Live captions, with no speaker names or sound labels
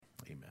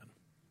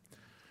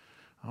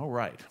All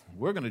right,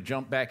 we're going to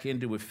jump back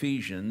into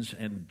Ephesians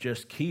and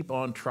just keep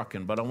on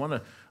trucking. But I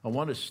want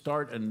to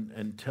start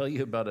and tell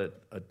you about a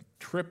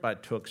trip I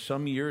took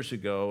some years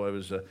ago. I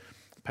was a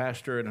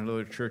pastor at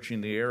another church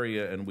in the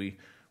area, and we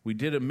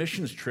did a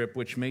missions trip,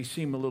 which may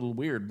seem a little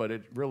weird, but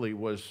it really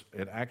was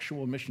an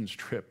actual missions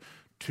trip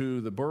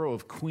to the borough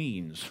of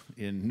Queens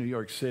in New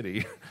York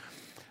City.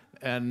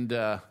 And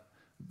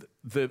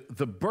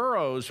the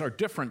boroughs are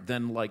different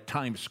than like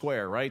Times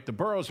Square, right? The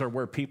boroughs are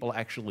where people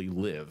actually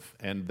live,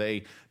 and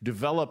they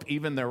develop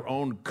even their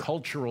own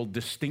cultural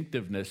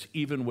distinctiveness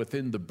even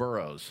within the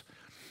boroughs.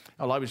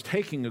 Well, I was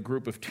taking a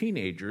group of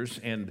teenagers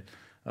and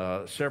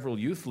several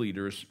youth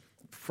leaders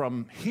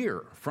from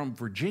here, from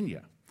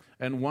Virginia,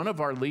 and one of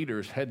our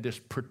leaders had this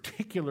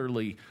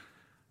particularly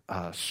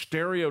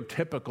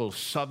stereotypical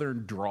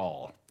Southern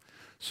drawl.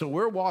 So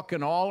we're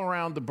walking all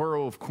around the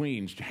borough of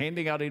Queens,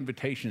 handing out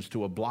invitations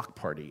to a block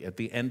party at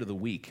the end of the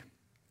week.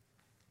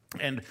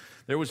 And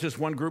there was this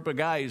one group of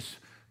guys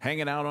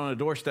hanging out on a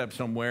doorstep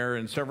somewhere,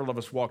 and several of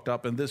us walked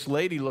up, and this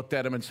lady looked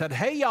at him and said,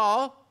 "Hey,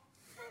 y'all,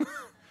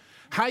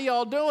 how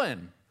y'all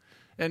doing?"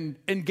 And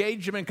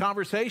engaged them in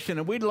conversation.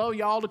 And we'd love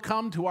y'all to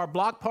come to our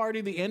block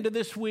party the end of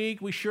this week.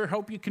 We sure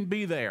hope you can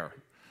be there.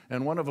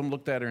 And one of them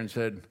looked at her and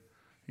said,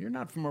 "You're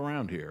not from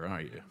around here,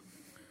 are you?"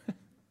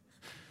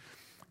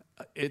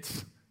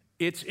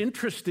 It's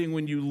interesting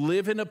when you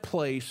live in a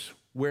place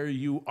where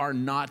you are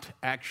not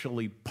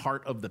actually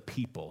part of the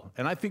people.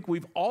 And I think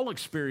we've all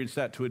experienced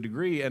that to a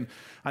degree. And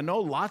I know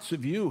lots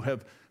of you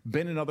have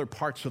been in other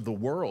parts of the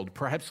world,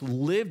 perhaps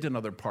lived in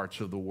other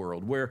parts of the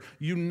world where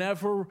you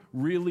never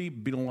really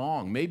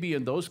belong. Maybe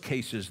in those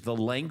cases, the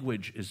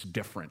language is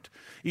different.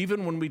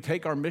 Even when we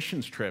take our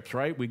missions trips,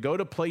 right? We go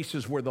to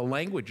places where the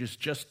language is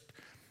just,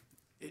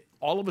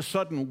 all of a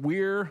sudden,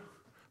 we're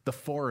the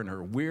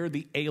foreigner, we're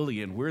the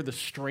alien, we're the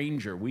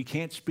stranger. We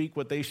can't speak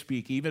what they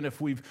speak, even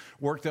if we've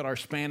worked at our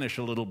Spanish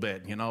a little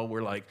bit. You know,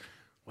 we're like,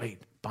 wait,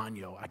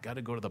 baño, I got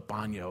to go to the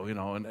baño, you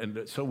know.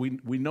 And so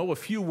we know a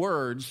few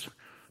words,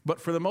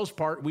 but for the most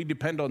part, we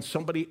depend on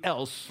somebody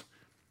else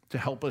to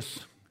help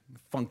us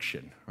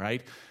function,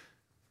 right?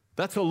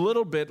 That's a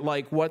little bit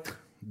like what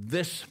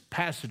this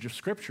passage of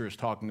Scripture is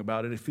talking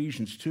about in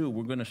Ephesians 2.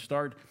 We're going to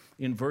start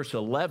in verse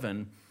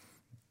 11.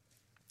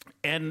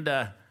 And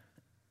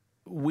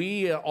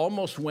we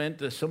almost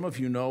went, as some of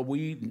you know,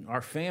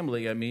 our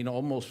family,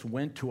 almost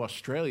went to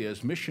Australia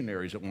as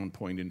missionaries at one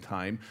point in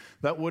time.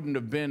 That wouldn't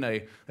have been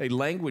a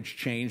language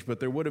change, but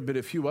there would have been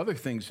a few other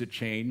things that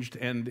changed.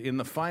 And in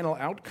the final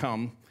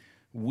outcome,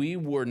 we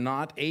were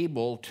not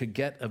able to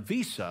get a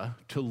visa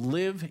to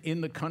live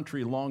in the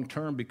country long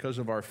term because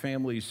of our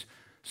family's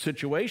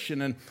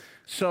situation. And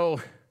so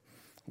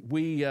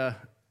we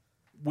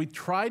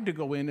tried to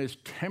go in as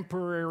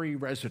temporary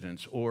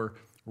residents or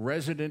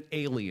resident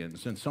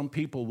aliens, and some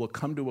people will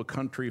come to a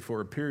country for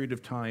a period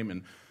of time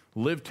and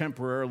live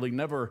temporarily,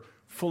 never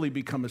fully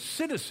become a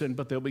citizen,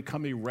 but they'll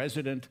become a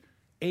resident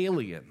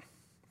alien.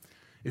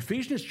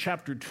 Ephesians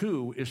chapter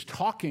 2 is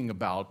talking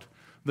about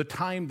the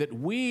time that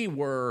we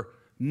were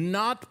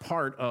not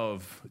part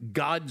of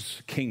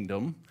God's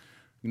kingdom,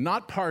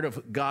 not part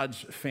of God's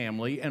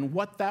family, and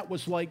what that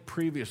was like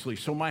previously.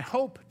 So my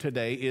hope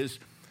today is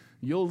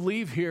you'll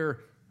leave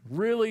here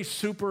really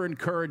super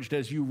encouraged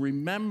as you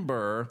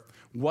remember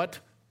what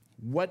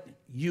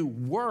you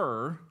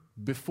were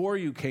before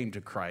you came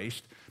to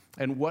Christ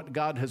and what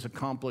God has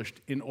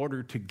accomplished in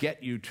order to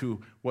get you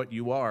to what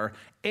you are,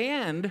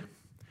 and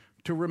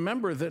to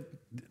remember that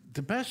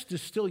the best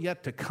is still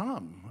yet to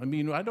come.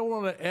 I don't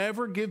want to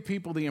ever give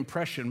people the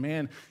impression,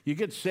 man, you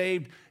get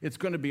saved, it's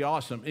going to be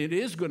awesome. It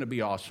is going to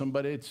be awesome,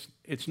 but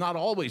it's not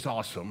always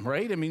awesome,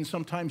 right?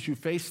 Sometimes you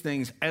face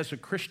things as a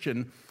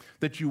Christian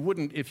that you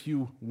wouldn't if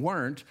you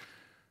weren't.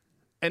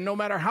 And no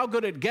matter how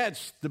good it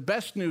gets, the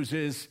best news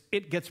is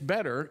it gets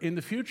better in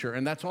the future,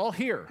 and that's all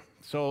here.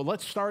 So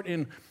let's start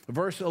in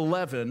verse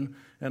 11,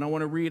 and I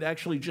want to read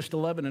actually just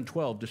 11 and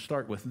 12 to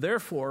start with.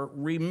 Therefore,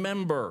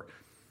 remember.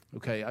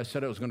 Okay, I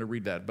said I was going to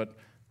read that, but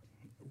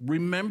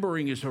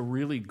remembering is a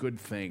really good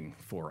thing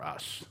for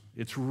us.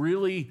 It's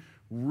really,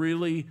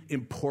 really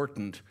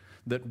important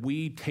that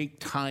we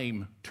take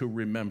time to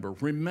remember.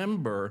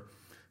 Remember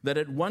that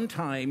at one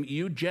time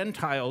you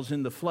Gentiles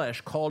in the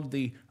flesh, called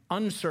the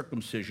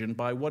uncircumcision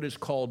by what is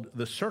called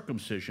the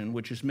circumcision,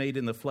 which is made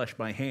in the flesh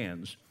by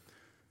hands.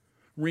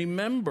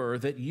 Remember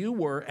that you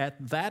were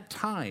at that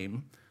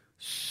time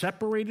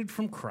separated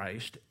from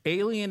Christ,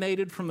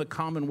 alienated from the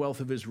commonwealth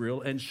of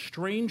Israel, and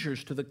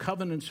strangers to the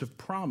covenants of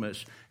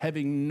promise,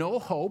 having no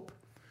hope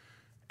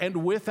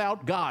and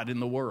without God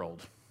in the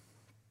world.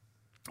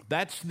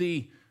 That's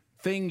the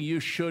thing you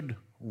should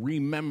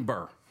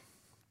remember.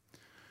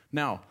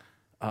 Now,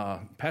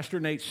 Pastor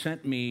Nate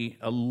sent me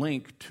a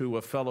link to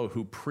a fellow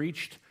who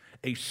preached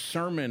a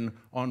sermon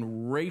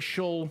on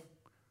racial,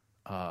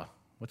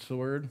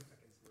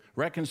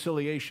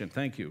 Reconciliation,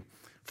 thank you,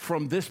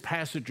 from this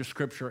passage of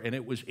Scripture, and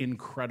it was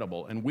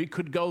incredible. And we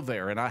could go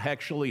there, and I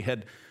actually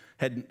had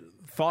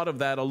thought of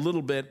that a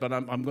little bit, but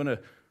I'm going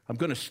I'm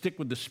going to stick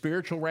with the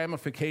spiritual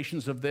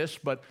ramifications of this,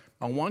 but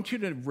I want you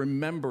to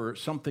remember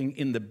something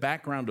in the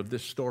background of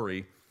this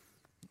story,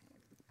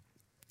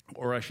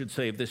 or I should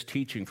say of this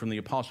teaching from the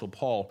Apostle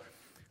Paul.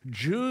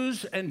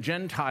 Jews and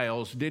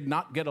Gentiles did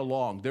not get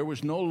along. There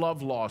was no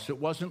love lost. It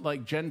wasn't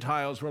like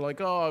Gentiles were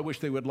like, oh, I wish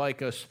they would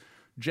like us.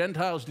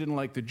 Gentiles didn't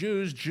like the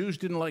Jews. Jews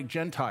didn't like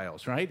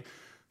Gentiles, right?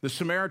 The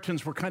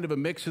Samaritans were kind of a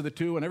mix of the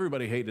two, and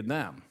everybody hated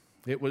them.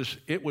 It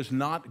was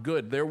not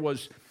good. There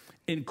was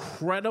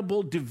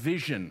incredible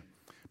division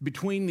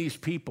between these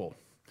people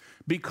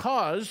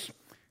because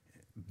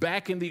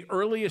back in the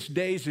earliest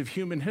days of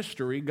human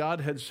history, God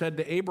had said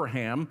to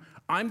Abraham,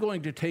 I'm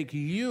going to take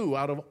you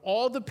out of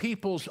all the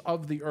peoples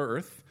of the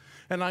earth,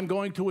 and I'm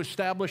going to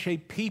establish a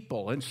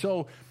people. And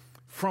so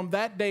from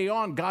that day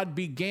on, God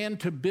began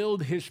to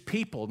build his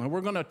people. Now,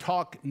 we're going to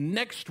talk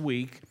next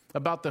week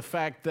about the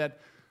fact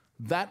that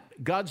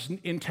God's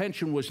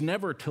intention was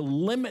never to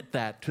limit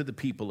that to the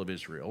people of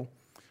Israel,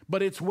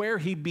 but it's where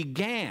he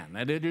began,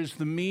 and it is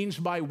the means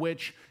by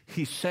which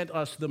he sent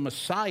us the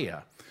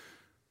Messiah.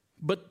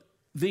 But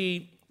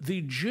the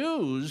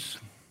Jews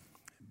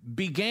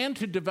began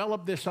to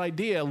develop this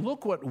idea.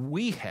 Look what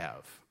we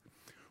have.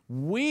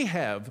 We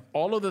have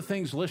all of the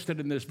things listed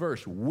in this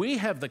verse. We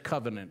have the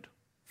covenant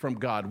from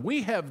God.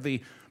 We have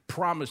the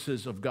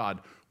promises of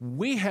God.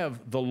 We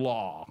have the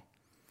law.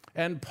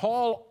 And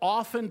Paul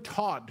often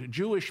taught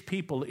Jewish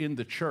people in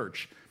the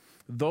church,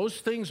 those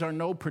things are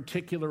no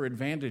particular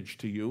advantage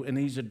to you, and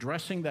he's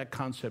addressing that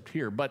concept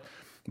here. But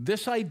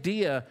this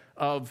idea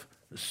of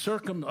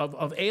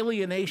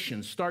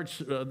alienation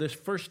starts, this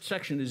first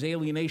section is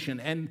alienation,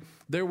 and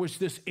there was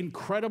this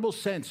incredible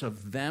sense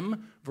of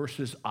them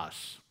versus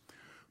us,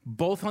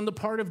 both on the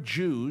part of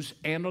Jews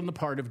and on the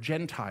part of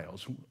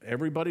Gentiles.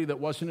 Everybody that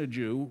wasn't a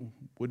Jew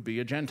would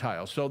be a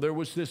Gentile. So there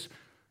was this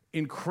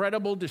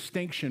incredible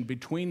distinction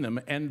between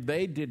them, and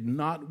they did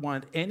not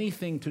want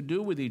anything to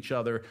do with each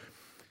other.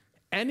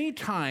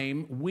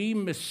 Anytime we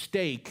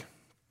mistake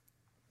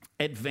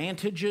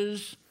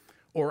advantages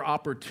or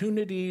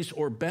opportunities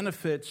or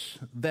benefits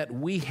that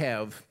we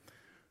have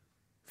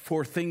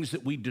for things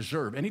that we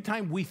deserve,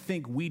 anytime we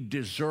think we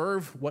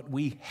deserve what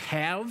we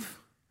have,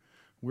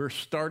 we're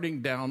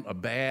starting down a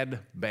bad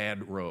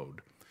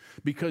road.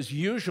 Because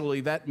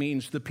usually that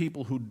means the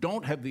people who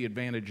don't have the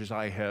advantages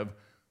I have,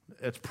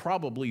 it's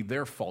probably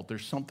their fault.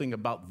 There's something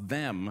about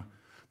them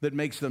that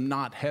makes them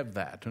not have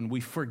that. And we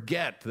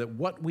forget that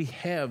what we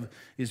have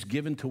is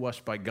given to us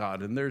by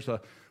God. And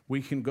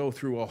we can go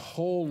through a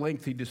whole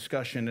lengthy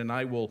discussion, and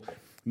I will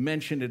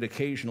mention it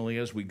occasionally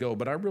as we go.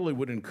 But I really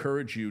would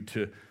encourage you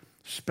to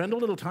spend a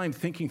little time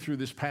thinking through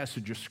this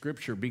passage of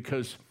Scripture,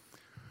 because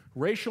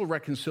racial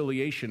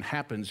reconciliation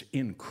happens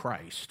in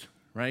Christ,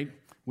 right?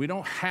 We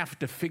don't have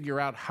to figure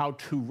out how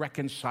to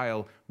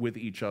reconcile with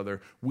each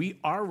other. We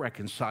are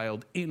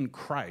reconciled in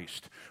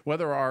Christ.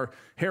 Whether our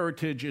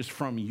heritage is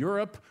from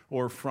Europe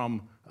or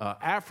from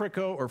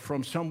Africa or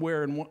from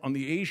somewhere on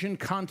the Asian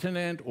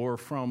continent or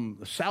from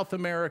South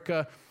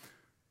America,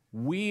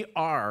 we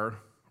are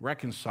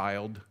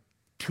reconciled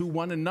to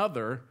one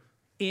another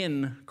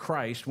in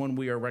Christ when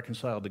we are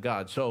reconciled to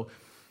God. So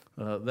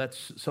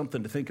that's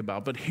something to think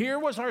about. But here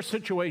was our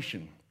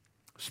situation.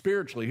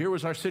 Spiritually, here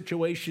was our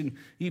situation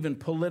even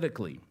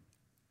politically.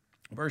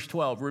 Verse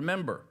 12,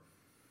 remember,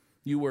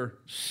 you were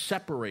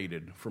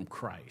separated from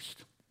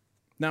Christ.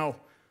 Now,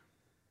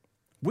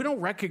 we don't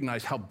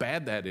recognize how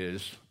bad that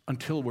is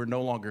until we're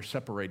no longer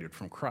separated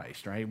from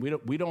Christ, right?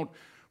 We don't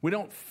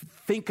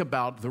think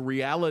about the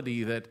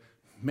reality that,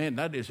 man,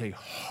 that is a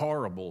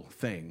horrible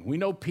thing. We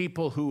know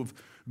people who've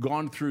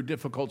gone through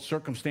difficult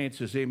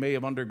circumstances. They may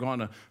have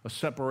undergone a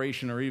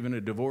separation or even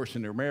a divorce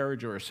in their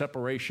marriage, or a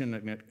separation,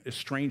 an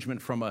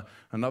estrangement from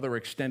another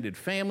extended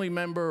family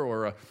member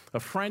or a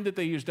friend that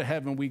they used to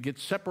have, and we get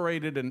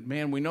separated, and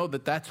man, we know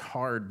that that's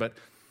hard, but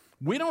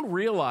we don't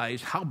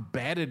realize how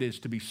bad it is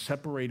to be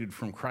separated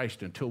from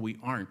Christ until we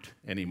aren't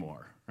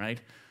anymore,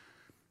 right?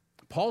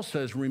 Paul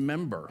says,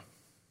 remember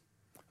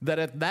that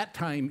at that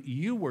time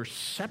you were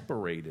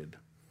separated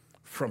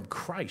from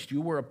Christ.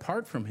 You were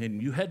apart from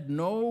him. You had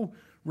no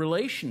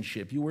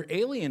relationship. You were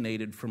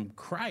alienated from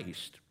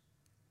Christ.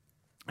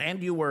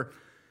 And you were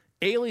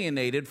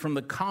alienated from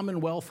the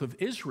commonwealth of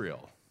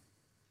Israel.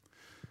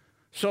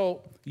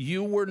 So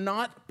you were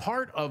not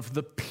part of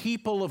the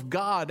people of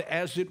God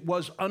as it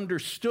was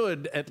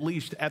understood, at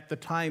least at the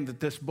time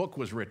that this book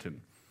was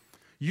written.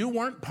 You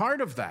weren't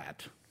part of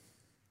that.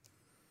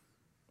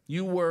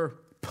 You were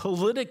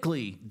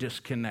politically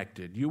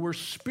disconnected. You were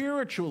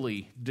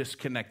spiritually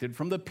disconnected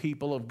from the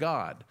people of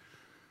God.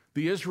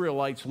 The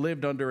Israelites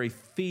lived under a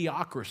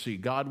theocracy.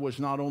 God was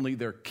not only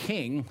their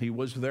king, he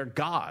was their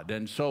God.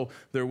 And so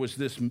there was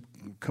this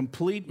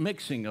complete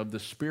mixing of the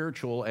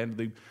spiritual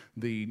and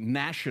the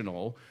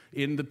national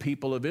in the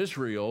people of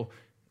Israel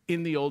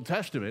in the Old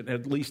Testament.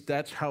 At least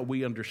that's how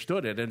we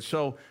understood it. And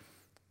so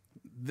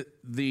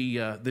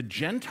the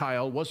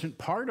Gentile wasn't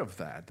part of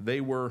that.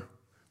 They were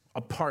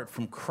apart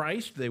from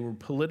Christ. They were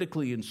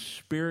politically and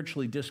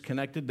spiritually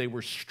disconnected. They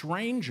were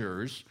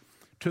strangers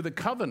to the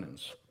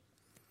covenants.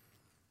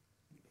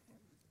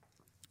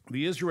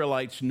 The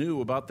Israelites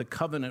knew about the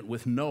covenant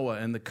with Noah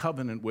and the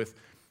covenant with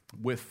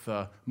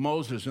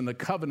Moses and the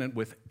covenant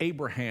with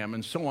Abraham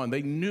and so on.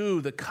 They knew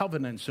the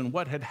covenants and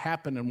what had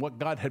happened and what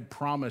God had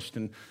promised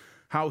and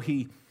how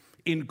he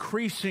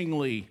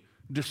increasingly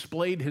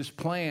displayed his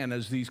plan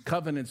as these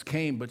covenants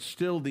came, but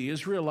still the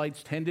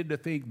Israelites tended to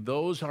think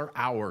those are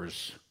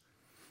ours.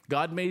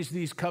 God made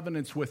these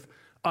covenants with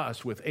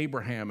us, with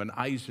Abraham and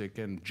Isaac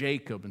and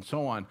Jacob and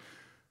so on.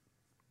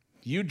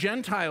 You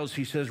Gentiles,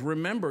 he says,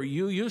 remember,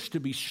 you used to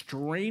be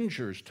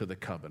strangers to the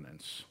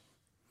covenants.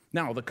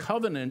 Now, the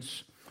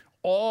covenants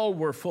all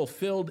were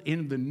fulfilled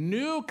in the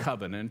new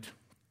covenant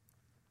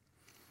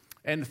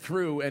and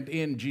through and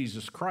in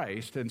Jesus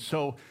Christ. And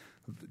so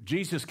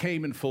Jesus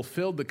came and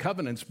fulfilled the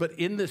covenants. But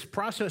in this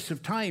process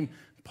of time,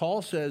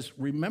 Paul says,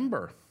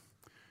 remember,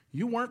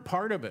 you weren't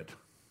part of it.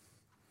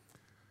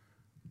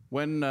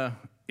 When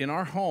in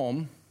our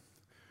home,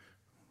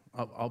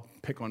 I'll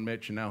pick on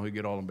Mitch and now he'll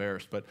get all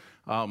embarrassed, but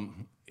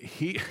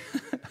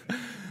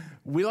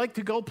we like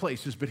to go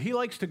places, but he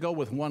likes to go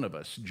with one of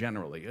us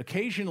generally.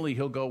 Occasionally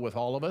he'll go with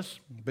all of us,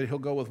 but he'll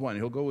go with one.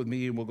 He'll go with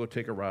me and we'll go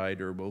take a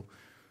ride, or we'll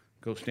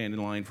go stand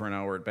in line for an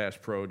hour at Bass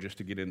Pro just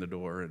to get in the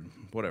door and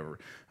whatever.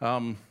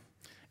 And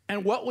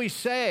what we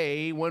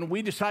say when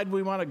we decide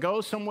we want to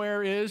go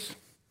somewhere is,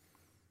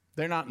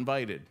 they're not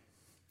invited.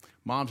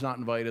 Mom's not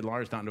invited,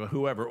 Laura's not invited,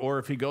 whoever. Or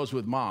if he goes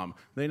with mom,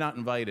 they're not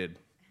invited.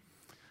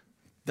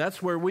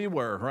 That's where we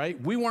were,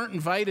 right? We weren't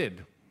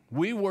invited.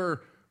 We were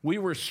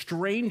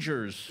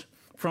strangers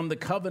from the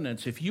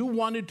covenants. If you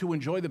wanted to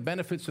enjoy the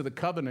benefits of the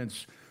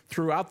covenants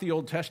throughout the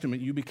Old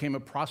Testament, you became a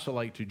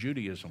proselyte to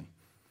Judaism.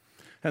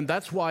 And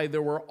that's why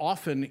there were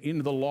often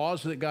in the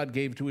laws that God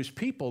gave to his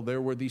people,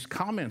 there were these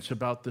comments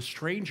about the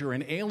stranger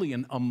and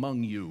alien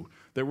among you.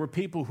 There were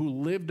people who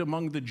lived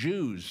among the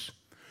Jews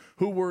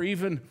who were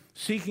even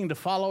seeking to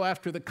follow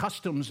after the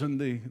customs and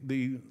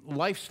the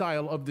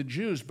lifestyle of the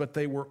Jews, but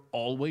they were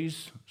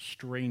always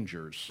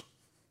strangers.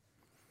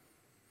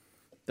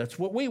 That's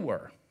what we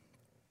were.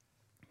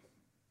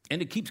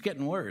 And it keeps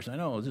getting worse. I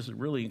know, this is a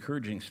really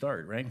encouraging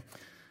start, right?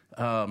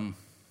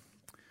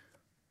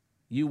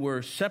 You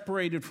were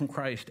separated from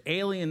Christ,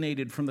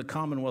 alienated from the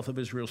commonwealth of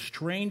Israel,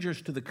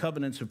 strangers to the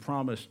covenants of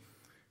promise,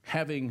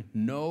 having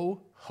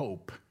no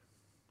hope.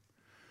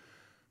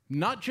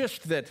 Not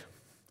just that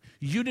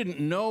you didn't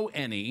know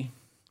any,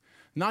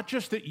 not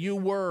just that you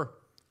were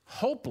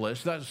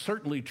hopeless, that's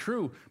certainly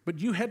true, but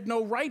you had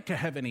no right to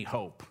have any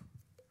hope.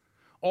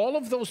 All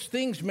of those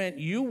things meant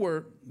you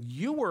were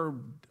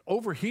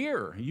over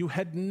here. You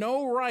had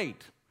no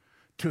right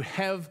to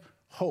have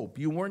hope.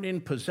 You weren't in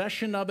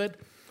possession of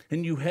it,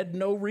 and you had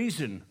no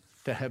reason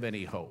to have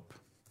any hope.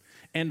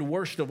 And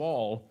worst of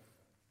all,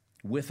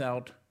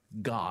 without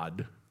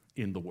God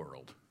in the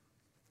world.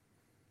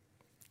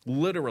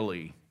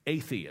 Literally,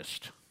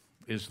 atheist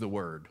is the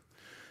word.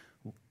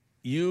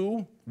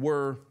 You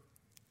were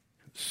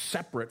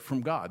separate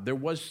from God.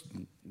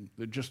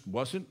 It just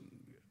wasn't,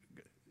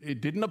 it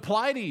didn't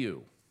apply to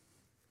you.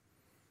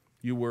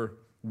 You were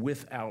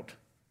without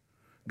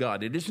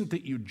God. It isn't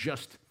that you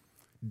just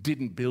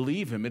didn't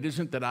believe him. It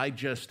isn't that I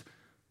just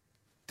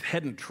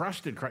hadn't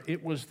trusted Christ.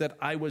 It was that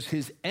I was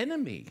his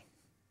enemy.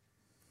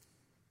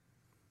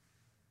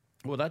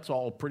 Well, that's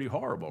all pretty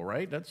horrible,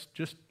 right? That's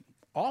just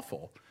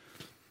awful.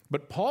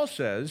 But Paul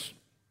says,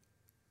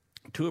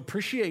 to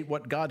appreciate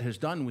what God has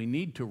done, we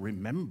need to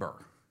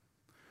remember.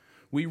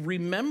 We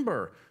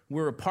remember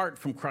we're apart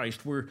from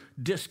Christ. We're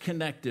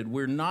disconnected.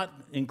 We're not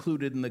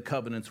included in the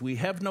covenants. We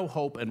have no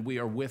hope, and we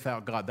are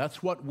without God.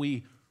 That's what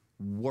we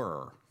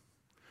were.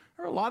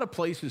 There are a lot of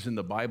places in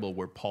the Bible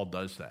where Paul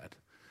does that.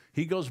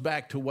 He goes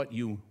back to what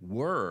you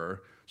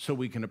were so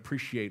we can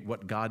appreciate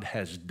what God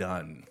has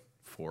done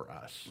for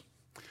us.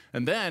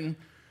 And then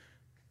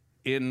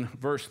in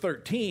verse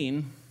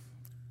 13,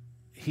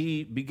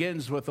 he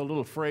begins with a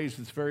little phrase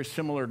that's very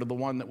similar to the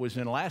one that was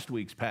in last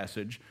week's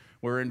passage,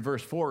 where in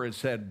verse 4 it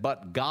said,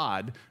 but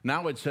God.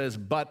 Now it says,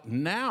 but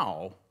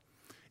now,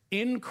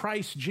 in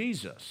Christ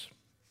Jesus,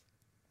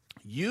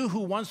 you who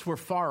once were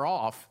far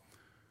off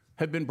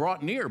have been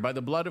brought near by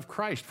the blood of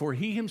Christ, for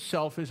he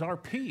himself is our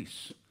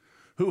peace,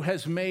 who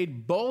has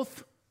made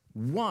both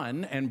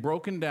one and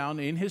broken down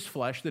in his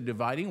flesh the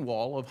dividing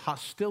wall of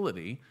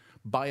hostility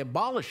by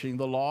abolishing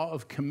the law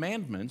of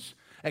commandments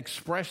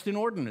expressed in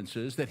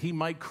ordinances, that he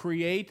might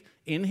create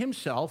in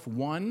himself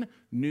one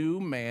new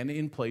man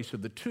in place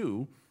of the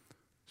two,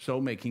 so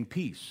making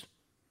peace,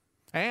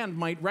 and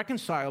might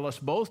reconcile us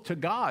both to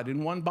God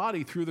in one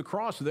body through the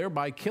cross,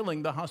 thereby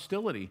killing the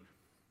hostility.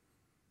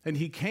 And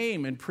he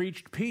came and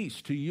preached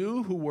peace to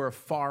you who were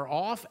far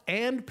off,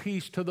 and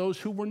peace to those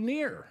who were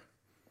near.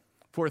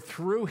 For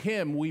through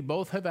him we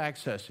both have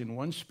access in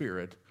one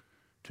Spirit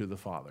to the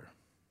Father.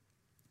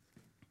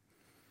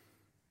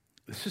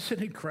 This is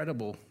an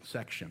incredible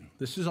section.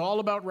 This is all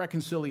about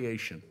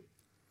reconciliation.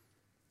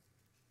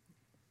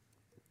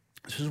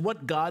 This is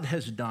what God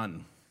has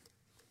done.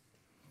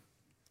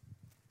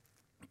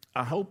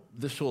 I hope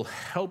this will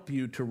help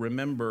you to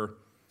remember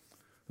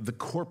the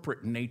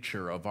corporate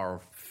nature of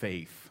our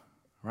faith.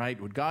 right?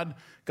 God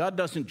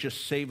doesn't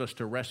just save us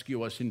to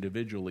rescue us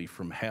individually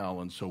from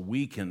hell and so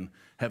we can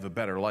have a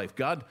better life.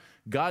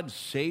 God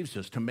saves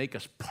us to make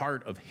us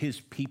part of his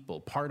people,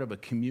 part of a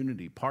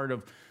community, part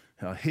of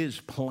his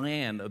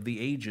plan of the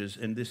ages.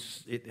 And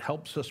it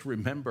helps us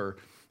remember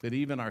that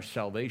even our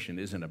salvation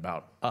isn't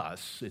about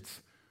us.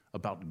 It's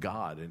about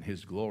God and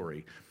his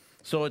glory.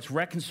 So it's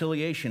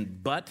reconciliation,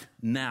 but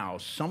now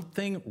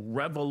something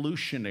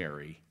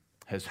revolutionary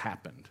has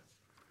happened.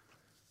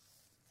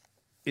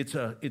 It's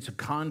a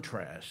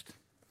contrast.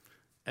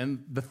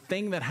 And the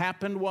thing that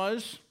happened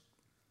was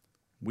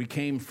we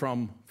came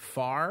from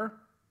far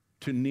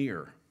to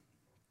near.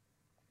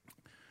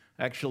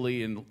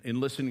 Actually, in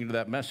listening to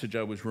that message,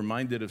 I was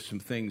reminded of some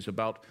things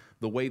about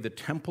the way the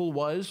temple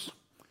was.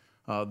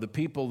 The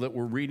people that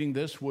were reading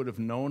this would have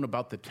known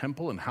about the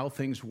temple and how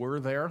things were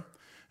there.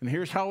 And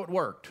here's how it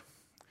worked.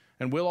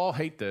 And we'll all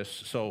hate this,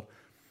 so,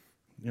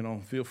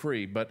 feel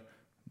free. But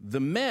the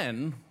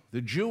men,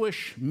 the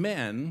Jewish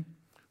men,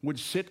 would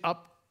sit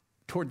up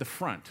toward the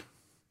front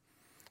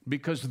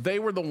because they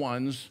were the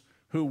ones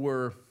who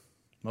were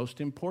most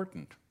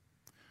important.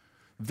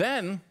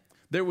 Then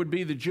there would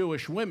be the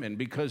Jewish women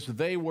because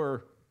they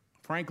were,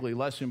 frankly,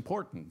 less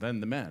important than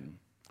the men.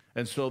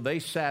 And so they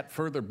sat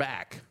further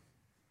back.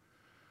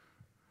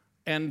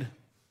 And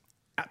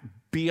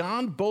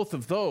beyond both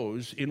of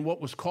those, in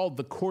what was called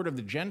the court of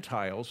the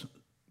Gentiles,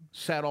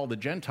 sat all the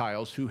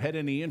Gentiles who had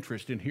any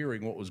interest in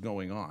hearing what was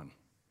going on.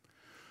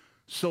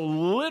 So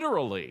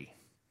literally,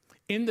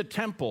 in the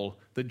temple,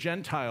 the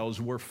Gentiles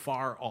were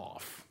far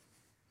off.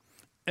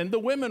 And the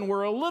women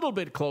were a little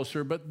bit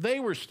closer, but they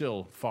were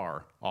still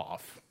far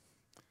off.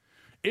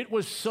 It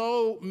was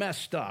so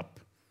messed up.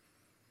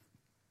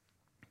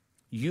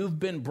 You've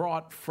been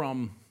brought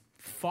from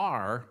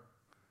far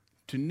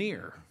to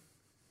near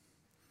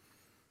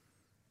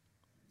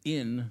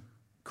in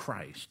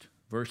Christ.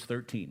 Verse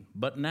 13.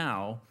 But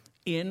now,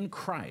 in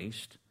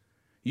Christ,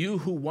 you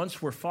who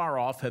once were far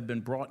off have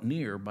been brought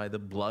near by the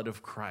blood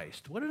of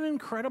Christ. What an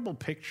incredible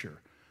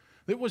picture.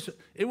 It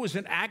was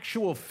an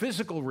actual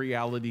physical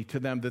reality to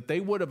them that they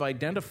would have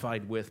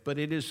identified with, but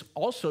it is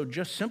also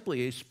just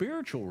simply a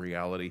spiritual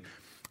reality.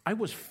 I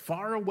was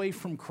far away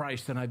from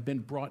Christ and I've been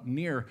brought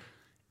near.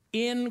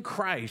 In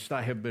Christ,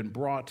 I have been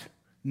brought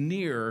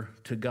near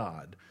to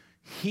God.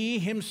 He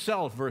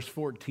himself, verse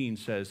 14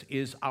 says,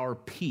 is our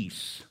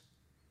peace.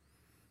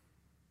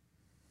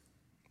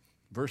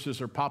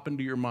 Verses are popping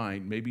to your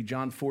mind. Maybe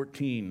John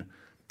 14,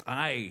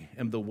 I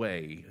am the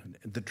way,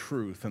 the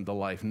truth, and the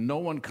life. No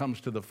one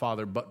comes to the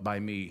Father but by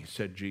me,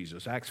 said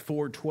Jesus. Acts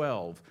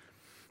 4:12,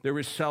 there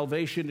is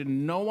salvation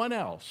in no one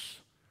else,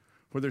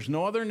 for there's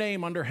no other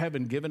name under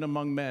heaven given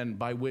among men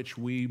by which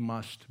we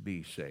must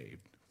be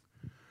saved.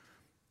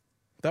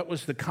 That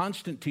was the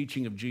constant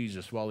teaching of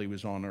Jesus while he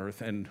was on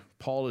earth, and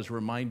Paul is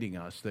reminding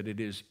us that it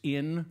is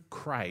in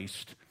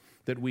Christ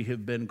that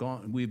we've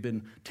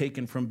been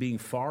taken from being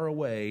far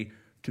away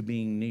to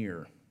being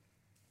near.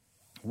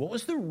 What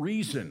was the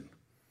reason?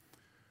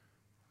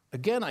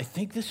 Again, I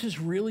think this is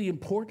really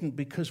important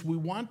because we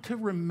want to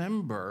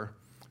remember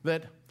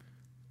that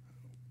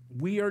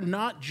we are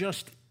not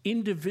just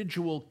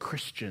individual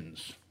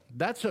Christians.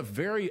 That's a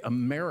very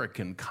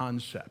American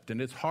concept,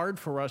 and it's hard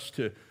for us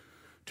to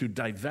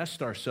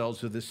divest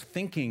ourselves of this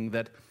thinking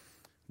that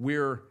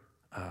we're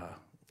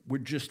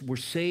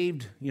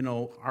saved,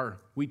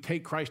 we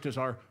take Christ as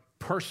our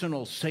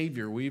personal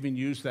Savior. We even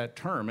use that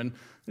term. And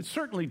it's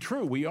certainly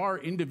true. We are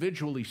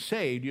individually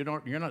saved.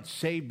 You're not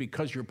saved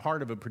because you're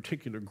part of a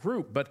particular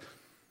group, but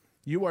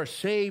you are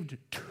saved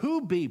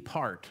to be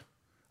part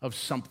of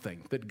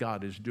something that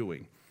God is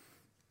doing.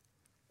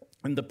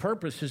 And the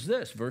purpose is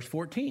this, verse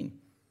 14.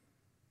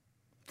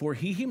 For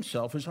he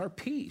himself is our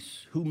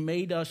peace, who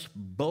made us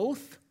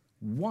both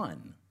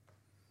one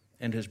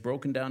and has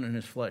broken down in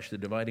his flesh the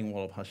dividing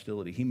wall of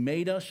hostility. He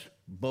made us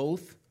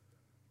both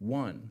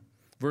one.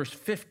 Verse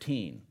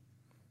 15,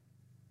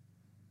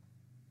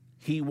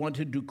 he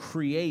wanted to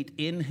create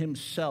in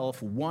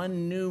himself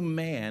one new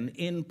man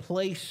in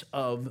place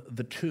of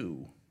the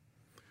two.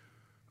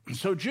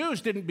 So Jews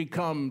didn't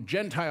become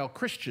Gentile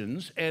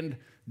Christians, and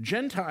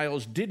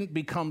Gentiles didn't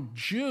become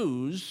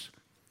Jews.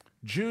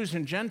 Jews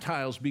and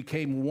Gentiles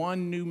became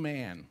one new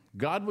man.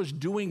 God was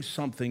doing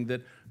something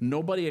that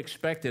nobody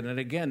expected. And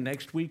again,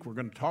 next week we're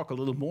going to talk a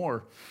little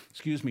more,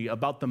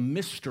 about the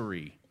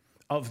mystery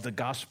of the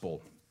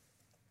gospel.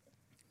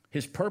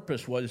 His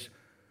purpose was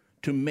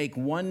to make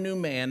one new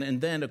man,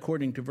 and then,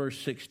 according to verse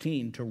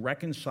 16, to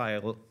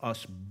reconcile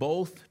us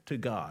both to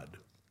God.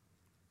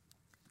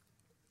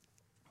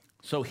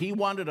 So he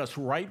wanted us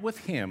right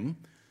with him.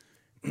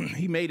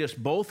 He made us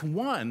both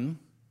one,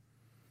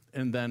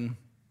 and then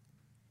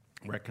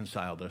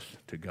reconciled us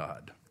to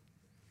God.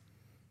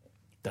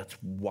 That's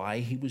why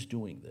he was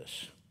doing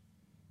this.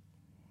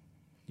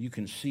 You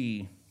can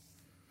see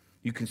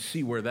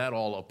where that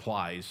all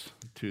applies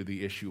to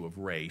the issue of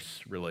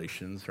race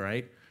relations,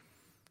 right?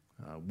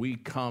 We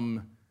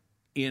come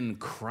in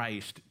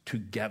Christ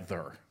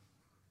together.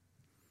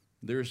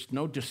 There's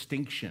no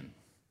distinction.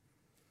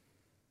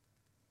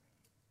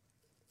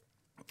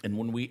 And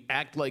when we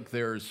act like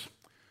there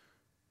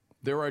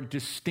are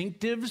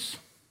distinctives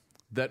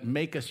that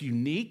make us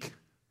unique,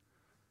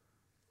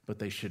 but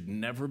they should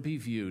never be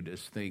viewed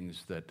as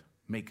things that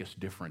make us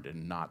different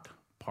and not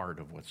part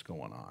of what's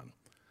going on.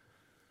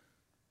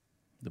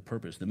 The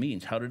purpose, the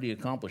means. How did he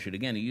accomplish it?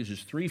 Again, he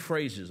uses three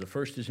phrases. The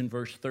first is in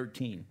verse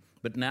 13.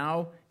 But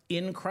now,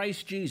 in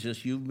Christ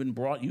Jesus, you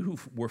who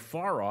were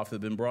far off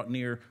have been brought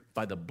near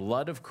by the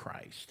blood of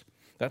Christ.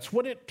 That's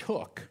what it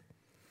took.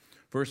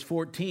 Verse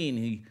 14,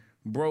 he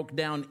broke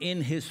down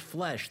in his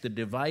flesh the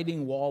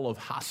dividing wall of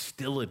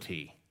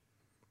hostility.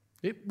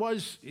 It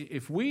was,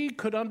 if we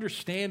could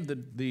understand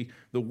the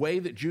way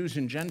that Jews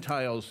and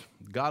Gentiles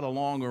got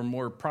along, or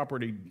more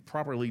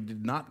properly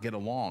did not get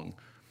along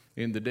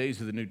in the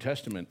days of the New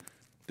Testament,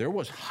 there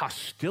was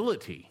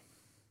hostility.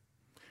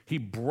 He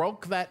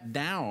broke that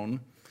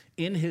down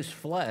in his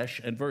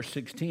flesh, and verse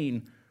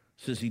 16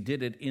 says he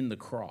did it in the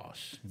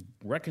cross.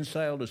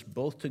 Reconciled us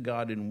both to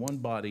God in one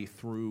body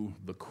through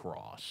the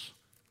cross.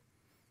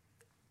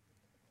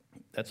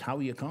 That's how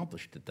he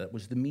accomplished it. That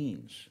was the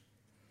means.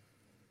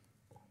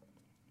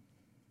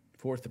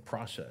 Fourth, the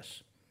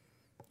process.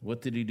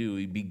 What did he do?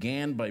 He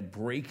began by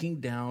breaking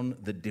down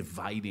the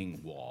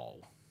dividing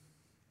wall.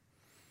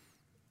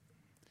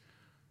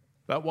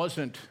 That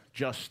wasn't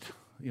just,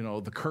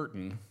 the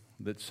curtain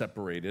that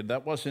separated.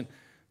 That wasn't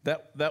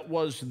that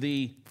was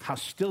the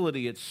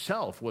hostility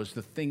itself, was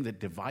the thing that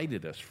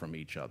divided us from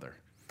each other.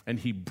 And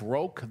he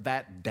broke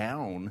that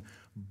down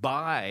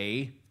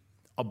by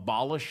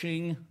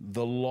abolishing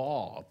the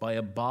law,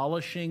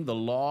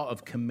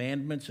 of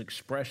commandments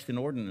expressed in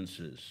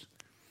ordinances.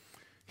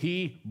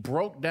 He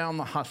broke down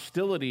the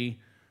hostility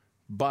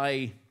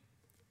by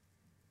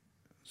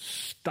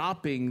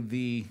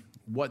stopping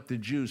what the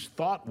Jews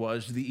thought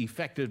was the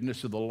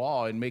effectiveness of the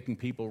law in making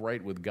people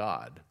right with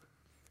God.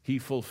 He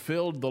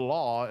fulfilled the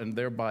law and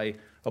thereby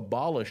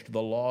abolished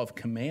the law of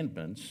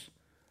commandments,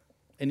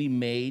 and he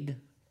made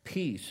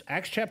peace.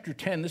 Acts chapter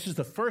 10, this is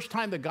the first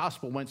time the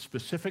gospel went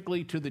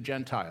specifically to the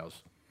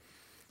Gentiles.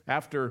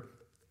 After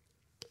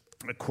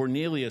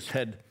Cornelius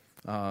had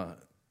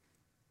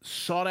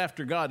sought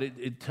after God,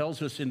 it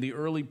tells us in the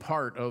early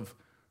part of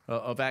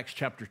Acts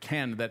chapter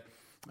 10 that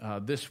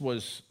this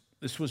was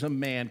a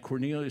man,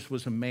 Cornelius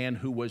was a man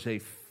who was a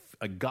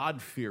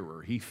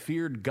God-fearer. He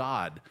feared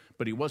God,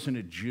 but he wasn't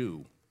a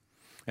Jew.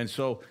 And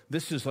so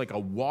this is like a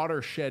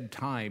watershed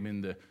time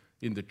in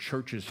the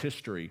church's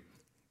history.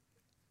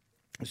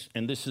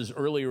 And this is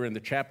earlier in the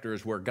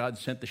chapters where God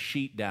sent the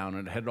sheet down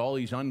and it had all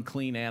these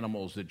unclean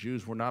animals that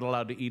Jews were not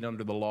allowed to eat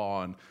under the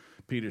law. And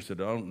Peter said,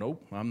 "Oh,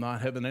 nope, I'm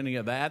not having any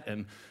of that."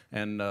 And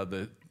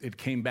it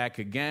came back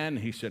again.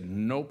 He said,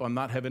 "Nope, I'm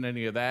not having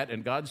any of that."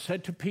 And God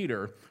said to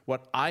Peter,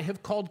 "What I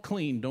have called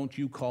clean, don't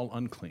you call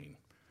unclean."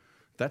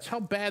 That's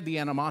how bad the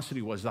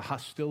animosity was, the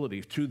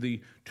hostility. To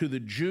the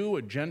Jew,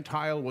 a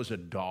Gentile was a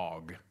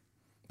dog.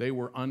 They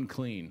were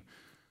unclean.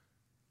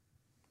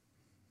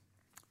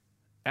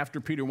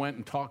 After Peter went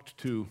and talked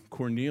to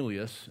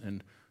Cornelius,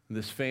 and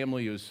this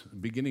family was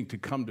beginning to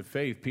come to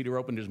faith, Peter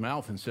opened his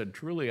mouth and said,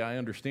 "Truly, I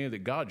understand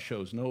that God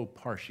shows no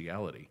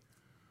partiality.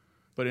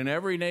 But in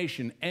every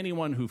nation,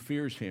 anyone who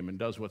fears him and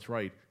does what's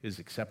right is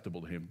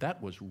acceptable to him."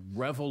 That was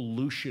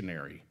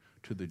revolutionary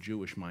to the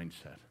Jewish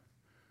mindset.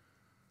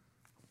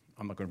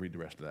 I'm not going to read the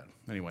rest of that.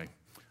 Anyway,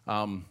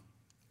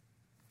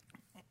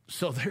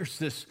 so there's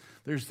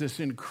this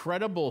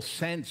incredible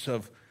sense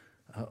of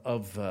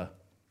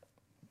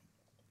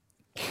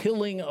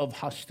killing of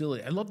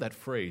hostility. I love that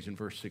phrase in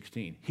verse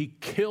 16. He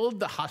killed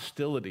the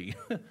hostility.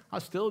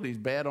 Hostility is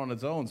bad on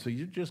its own, so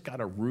you just got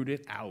to root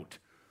it out.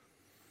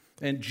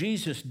 And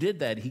Jesus did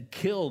that. He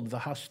killed the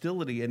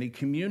hostility, and he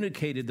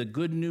communicated the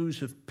good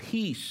news of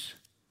peace.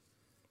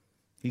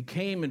 He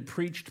came and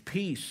preached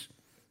peace.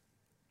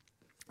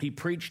 He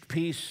preached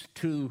peace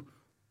to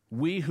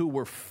we who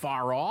were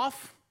far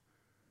off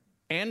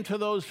and to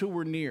those who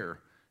were near.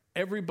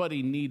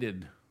 Everybody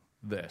needed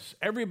this.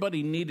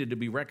 Everybody needed to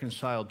be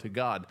reconciled to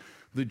God.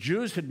 The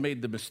Jews had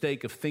made the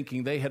mistake of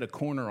thinking they had a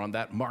corner on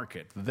that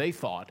market. They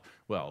thought,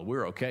 well,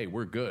 we're okay,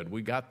 we're good,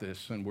 we got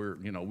this, and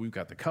we've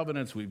got the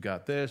covenants, we've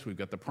got this, we've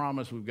got the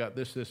promise, we've got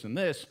this, and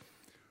this.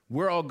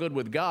 We're all good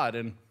with God.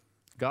 And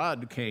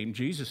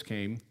Jesus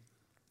came,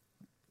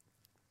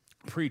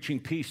 preaching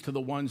peace to the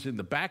ones in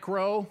the back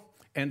row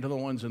and to the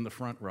ones in the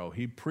front row.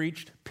 He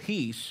preached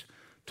peace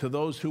to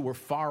those who were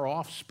far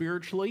off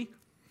spiritually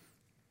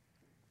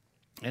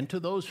and to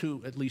those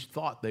who at least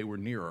thought they were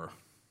nearer.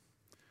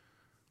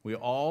 We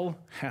all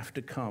have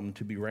to come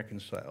to be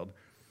reconciled.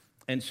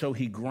 And so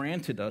he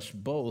granted us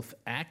both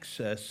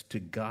access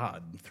to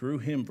God. Through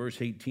him, verse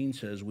 18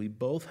 says, we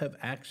both have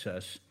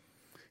access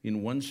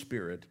in one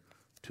spirit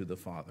to the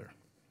Father.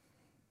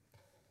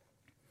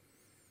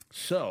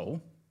 So,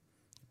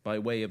 by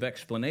way of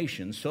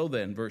explanation, so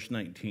then, verse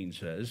 19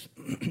 says,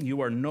 you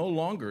are no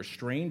longer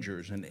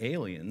strangers and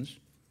aliens,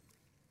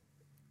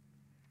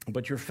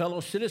 but you're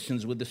fellow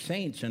citizens with the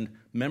saints and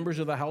members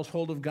of the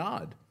household of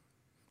God,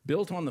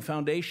 built on the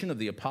foundation of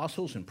the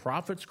apostles and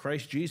prophets,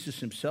 Christ Jesus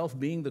himself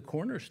being the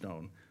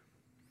cornerstone,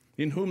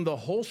 in whom the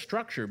whole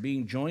structure,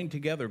 being joined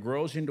together,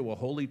 grows into a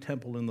holy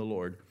temple in the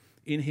Lord.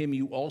 In him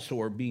you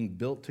also are being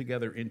built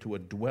together into a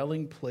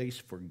dwelling place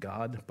for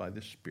God by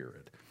the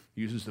Spirit.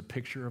 Uses the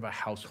picture of a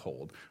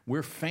household.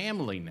 We're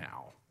family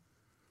now.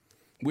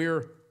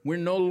 We're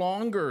no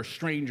longer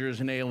strangers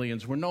and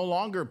aliens. We're no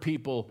longer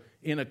people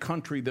in a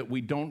country that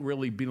we don't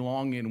really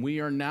belong in. We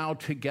are now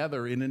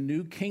together in a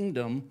new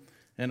kingdom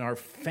and are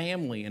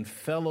family and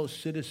fellow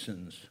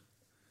citizens,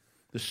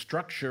 the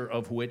structure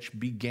of which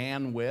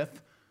began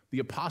with the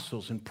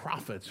apostles and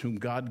prophets whom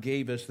God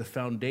gave as the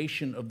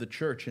foundation of the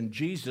church, and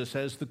Jesus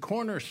as the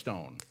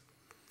cornerstone.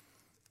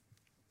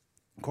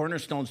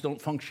 Cornerstones don't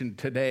function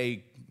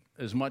today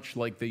as much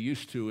like they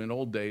used to in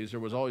old days. There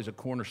was always a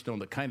cornerstone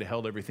that kind of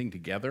held everything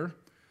together.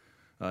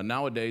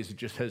 Nowadays, it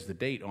just has the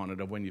date on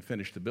it of when you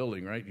finish the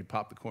building, right? You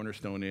pop the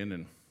cornerstone in,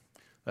 and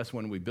that's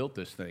when we built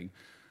this thing.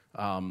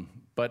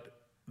 But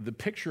the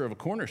picture of a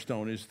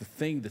cornerstone is the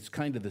thing that's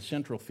kind of the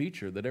central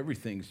feature that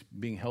everything's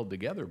being held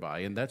together by,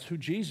 and that's who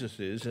Jesus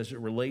is as it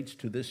relates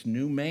to this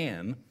new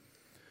man.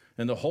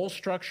 And the whole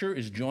structure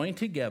is joined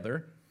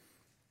together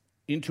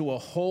into a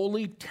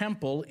holy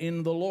temple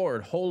in the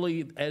Lord,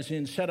 holy as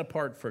in set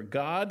apart for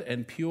God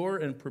and pure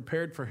and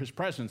prepared for his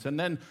presence. And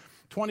then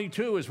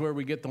 22 is where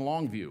we get the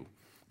long view,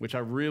 which I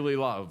really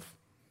love.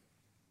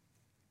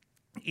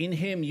 In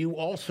him you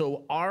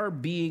also are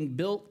being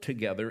built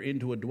together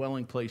into a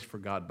dwelling place for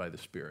God by the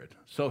Spirit.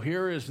 So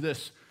here is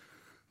this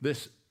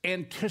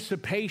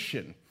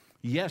anticipation.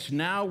 Yes,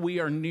 now we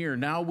are near.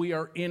 Now we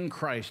are in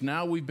Christ.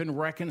 Now we've been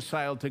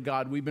reconciled to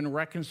God. We've been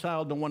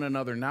reconciled to one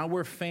another. Now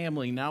we're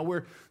family. Now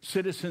we're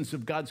citizens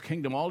of God's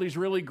kingdom. All these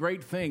really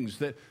great things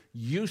that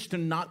used to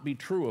not be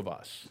true of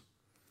us.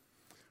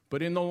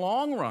 But in the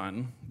long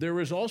run, there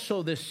is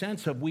also this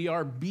sense of we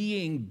are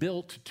being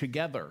built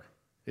together.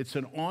 It's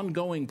an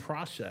ongoing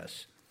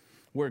process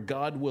where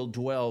God will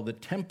dwell. The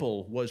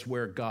temple was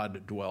where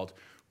God dwelt.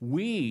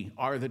 We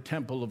are the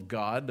temple of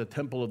God, the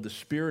temple of the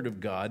Spirit of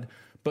God,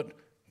 but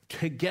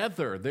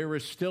together there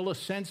is still a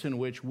sense in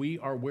which we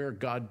are where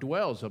God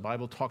dwells. The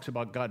Bible talks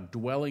about God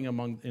dwelling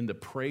in the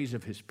praise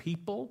of his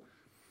people,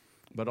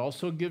 but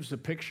also gives a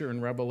picture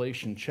in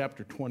Revelation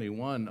chapter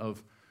 21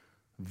 of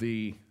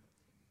the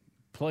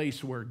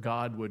place where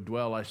God would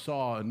dwell. I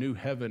saw a new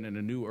heaven and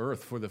a new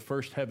earth, for the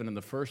first heaven and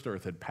the first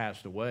earth had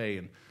passed away,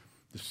 and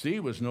the sea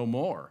was no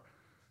more.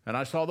 And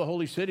I saw the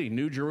holy city,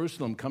 New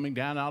Jerusalem, coming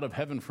down out of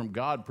heaven from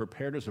God,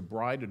 prepared as a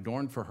bride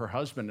adorned for her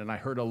husband. And I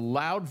heard a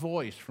loud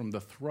voice from the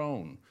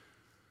throne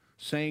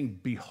saying,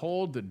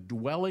 "Behold, the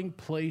dwelling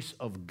place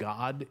of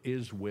God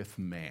is with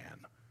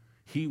man.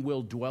 He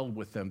will dwell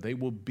with them. They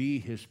will be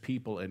his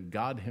people, and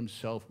God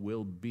himself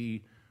will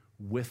be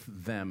with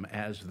them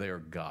as their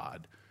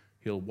God.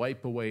 He'll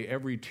wipe away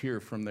every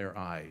tear from their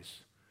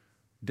eyes.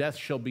 Death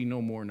shall be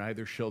no more,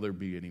 neither shall there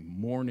be any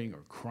mourning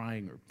or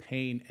crying or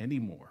pain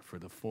anymore, for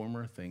the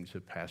former things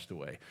have passed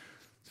away."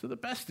 So the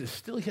best is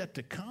still yet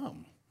to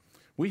come.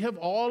 We have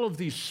all of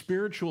these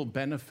spiritual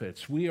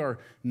benefits. We are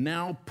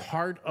now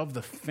part of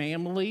the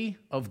family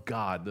of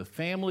God, the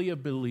family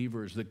of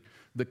believers,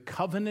 the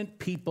covenant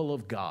people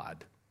of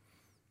God.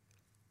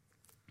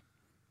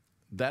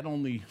 That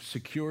only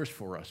secures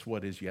for us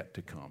what is yet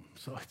to come.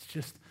 So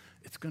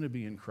it's going to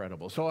be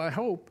incredible. So I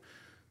hope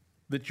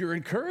that you're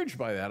encouraged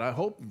by that. I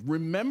hope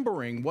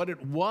remembering what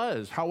it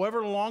was,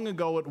 however long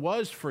ago it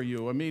was for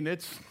you. I mean,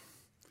 it's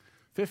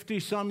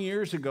 50-some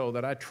years ago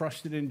that I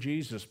trusted in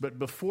Jesus. But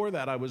before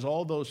that, I was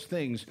all those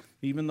things,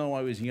 even though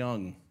I was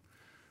young.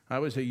 I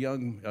was a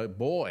young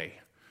boy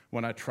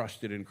when I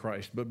trusted in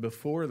Christ. But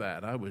before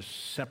that, I was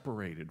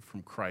separated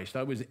from Christ.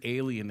 I was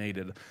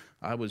alienated.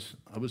 I was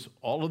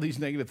all of these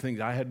negative things.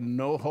 I had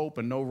no hope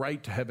and no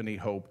right to have any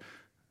hope.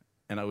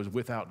 And I was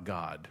without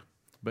God.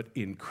 But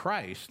in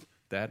Christ,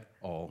 that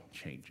all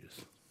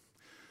changes.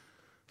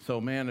 So,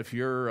 man, if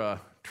you're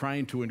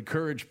trying to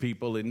encourage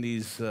people in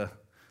these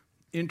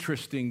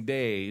interesting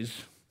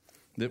days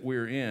that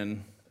we're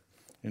in,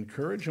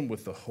 encourage them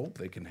with the hope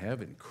they can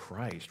have in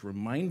Christ.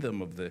 Remind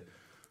them of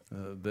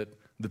that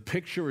the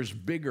picture is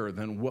bigger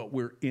than what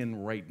we're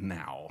in right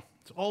now.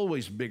 It's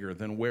always bigger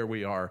than where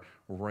we are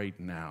right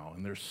now.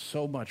 And there's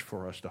so much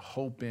for us to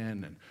hope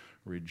in and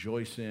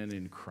rejoice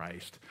in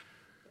Christ.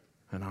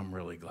 And I'm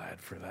really glad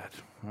for that.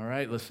 All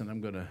right, listen,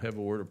 I'm going to have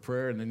a word of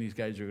prayer, and then these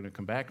guys are going to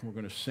come back, and we're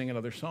going to sing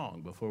another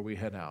song before we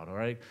head out, all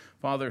right?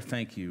 Father,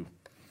 thank you.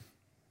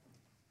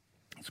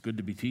 It's good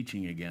to be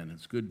teaching again.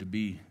 It's good to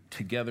be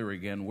together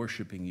again,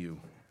 worshiping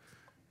you.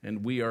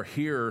 And we are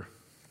here,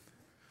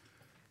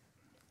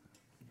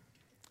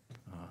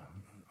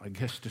 I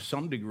guess to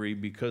some degree,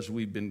 because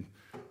we've been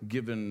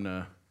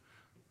given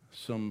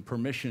some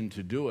permission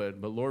to do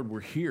it. But Lord, we're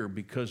here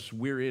because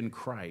we're in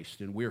Christ,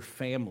 and we're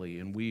family,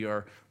 and we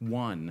are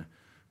one.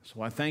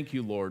 So I thank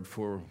you, Lord,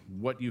 for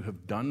what you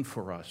have done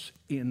for us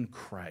in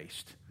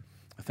Christ.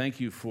 I thank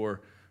you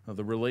for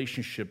the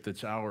relationship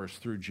that's ours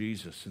through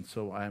Jesus. And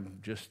so I'm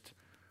just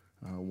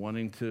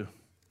wanting to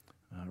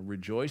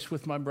rejoice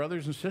with my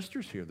brothers and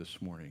sisters here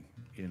this morning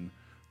in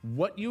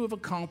what you have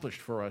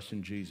accomplished for us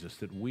in Jesus,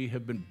 that we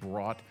have been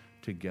brought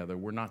together.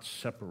 We're not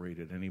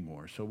separated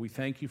anymore. So we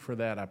thank you for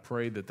that. I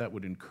pray that that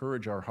would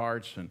encourage our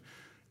hearts and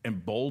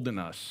embolden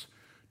us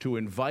to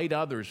invite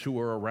others who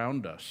are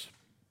around us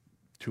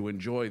to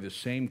enjoy the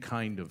same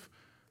kind of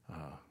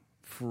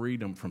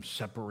freedom from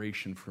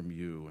separation from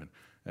you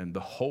and the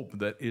hope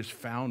that is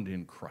found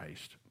in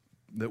Christ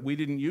that we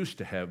didn't used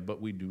to have, but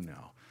we do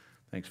now.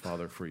 Thanks,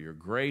 Father, for your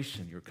grace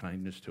and your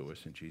kindness to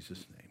us. In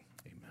Jesus' name,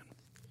 amen.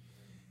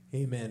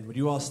 Amen. Would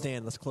you all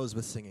stand? Let's close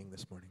with singing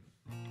this morning.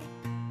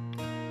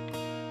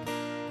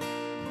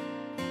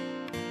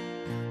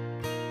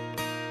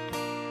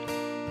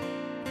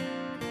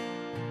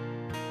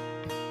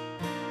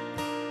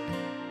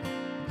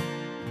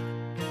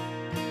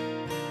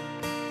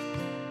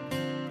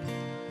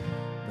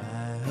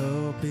 My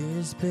hope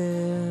is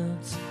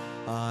built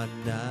on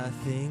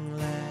nothing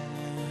less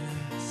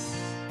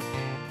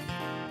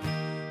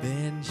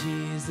than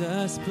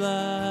Jesus'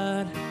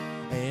 blood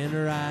and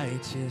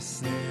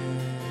righteousness.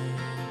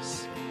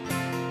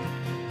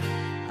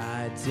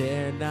 I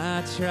dare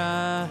not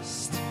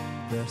trust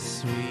the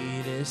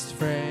sweetest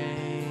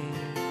frame,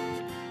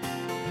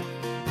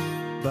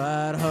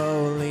 but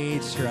wholly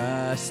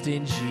trust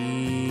in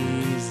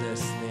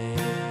Jesus' name.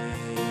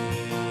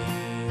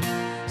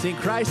 Sing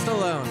Christ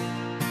alone.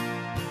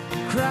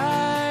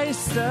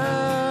 Christ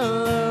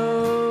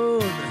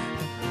alone,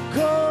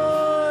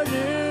 cornerstone,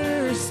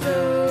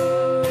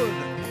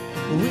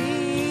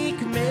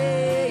 weak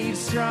made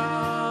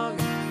strong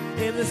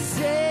in the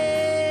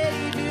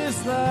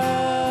Savior's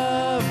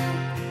love.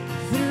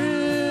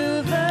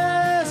 Through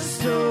the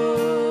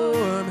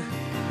storm,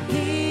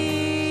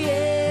 He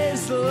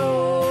is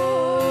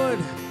Lord,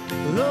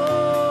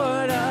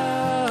 Lord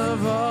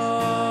of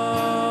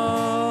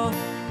all.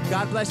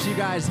 God bless you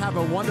guys. Have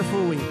a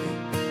wonderful week.